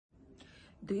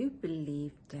Do you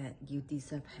believe that you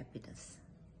deserve happiness?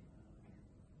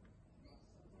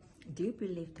 Do you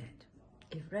believe that?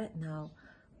 If right now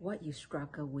what you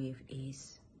struggle with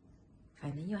is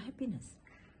finding your happiness,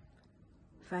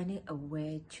 finding a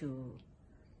way to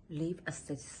live a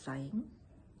satisfying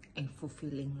and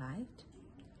fulfilling life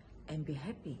and be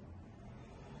happy.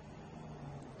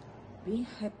 Being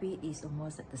happy is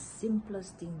almost like the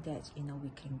simplest thing that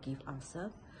we can give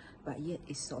ourselves, but yet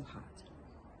it's so hard.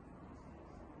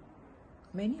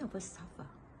 Many of us suffer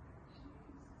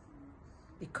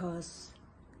because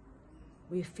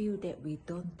we feel that we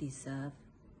don't deserve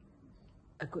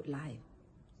a good life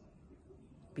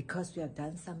because we have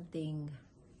done something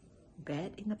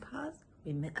bad in the past.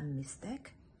 We made a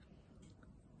mistake,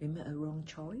 we made a wrong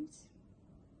choice,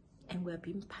 and we're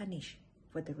being punished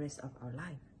for the rest of our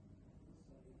life.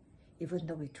 Even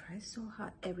though we try so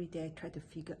hard every day, try to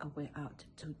figure a way out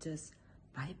to just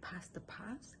bypass the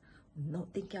past,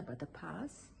 not thinking about the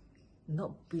past,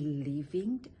 not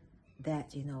believing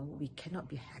that we cannot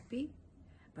be happy,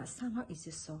 but somehow it's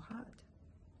just so hard.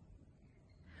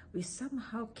 We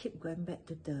somehow keep going back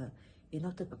to the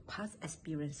to the past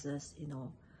experiences,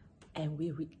 and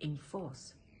we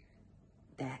reinforce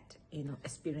that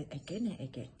experience again and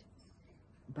again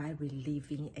by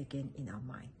reliving it again in our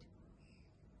mind.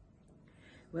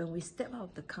 When we step out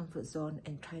of the comfort zone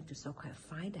and try to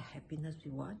find the happiness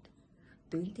we want,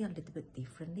 doing things a little bit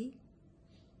differently,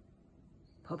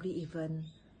 probably even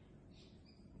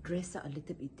dress up a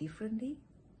little bit differently,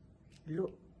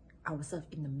 look ourselves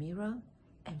in the mirror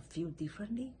and feel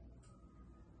differently,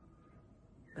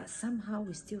 but somehow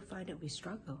we still find that we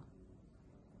struggle.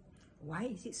 Why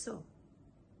is it so?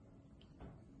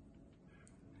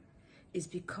 It's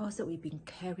because that we've been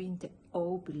carrying the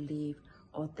old belief,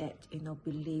 or that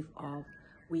belief of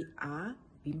we are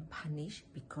being punished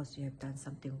because we have done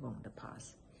something wrong in the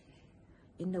past.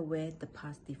 In a way, the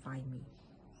past defines me.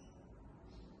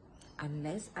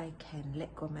 Unless I can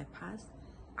let go of my past,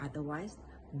 otherwise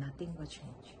nothing will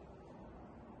change.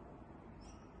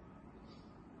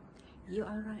 You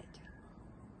are right.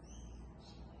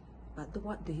 But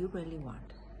what do you really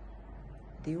want?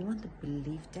 Do you want to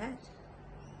believe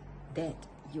that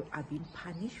you are being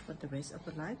punished for the rest of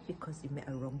your life because you made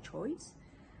a wrong choice,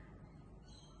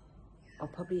 or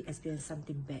probably experienced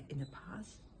something bad in the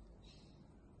past?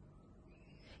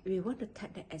 If you want to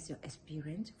take that as your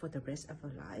experience for the rest of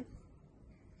your life,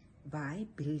 by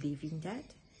believing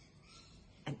that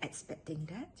and expecting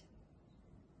that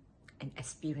and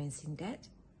experiencing that,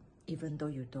 even though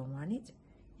you don't want it,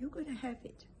 you're going to have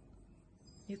it.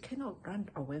 You cannot run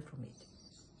away from it.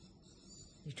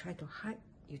 You try to hide,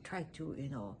 you try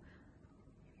to,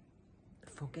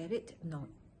 forget it. No,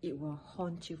 it will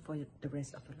haunt you for the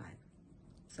rest of your life.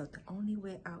 So the only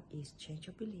way out is change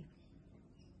your belief.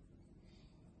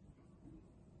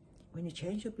 When you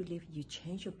change your belief, you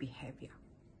change your behavior.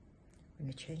 When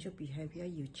you change your behavior,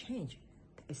 you change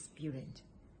the experience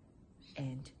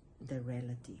and the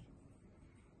reality.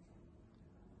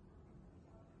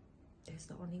 That's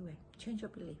the only way. Change your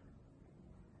belief.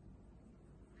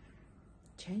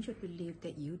 Change your belief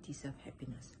that you deserve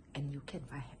happiness and you can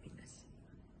find happiness.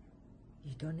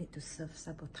 You don't need to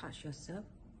self-sabotage yourself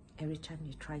every time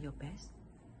you try your best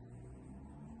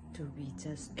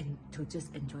to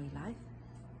just enjoy life.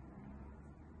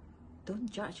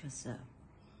 Don't judge yourself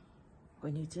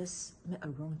when you just make a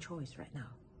wrong choice right now.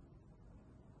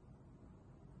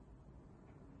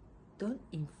 Don't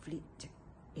inflict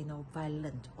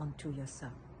violence onto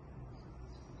yourself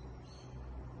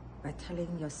by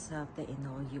telling yourself that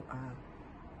you are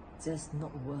just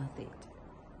not worth it,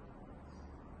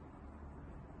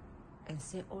 and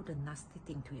say all the nasty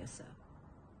things to yourself.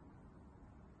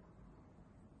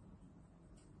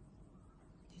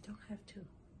 You don't have to,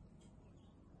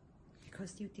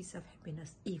 because you deserve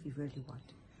happiness if you really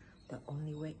want. The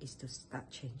only way is to start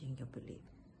changing your belief.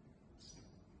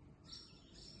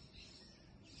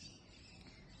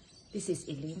 This is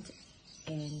𝑘𝙤𝒐𝙣'𝙩,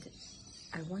 and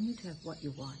I want you to have what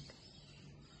you want.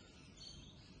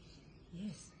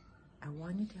 Yes, I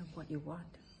want you to have what you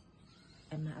want.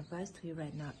 And my advice to you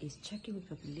right now is check in with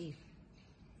your belief.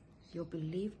 Your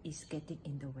belief is getting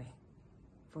in the way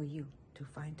for you to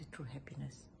find the true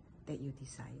happiness that you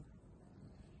desire.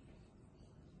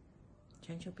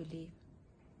 Change your belief,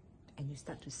 and you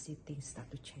start to see things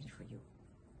start to change for you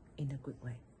in a good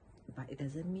way. But it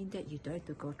doesn't mean that you don't have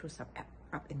to go through some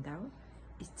up and down.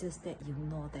 It's just that you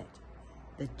know that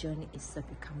the journey itself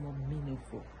become more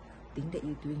meaningful. Thing that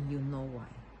you're doing, you know why.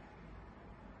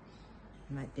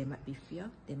 There might be fear,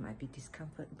 there might be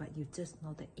discomfort, but you just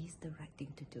know that it's the right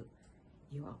thing to do.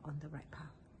 You are on the right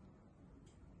path.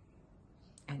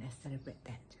 And I celebrate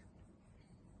that.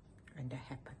 And that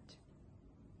happened.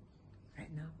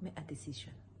 Right now, make a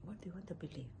decision. What do you want to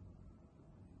believe?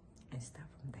 And start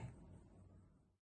from there.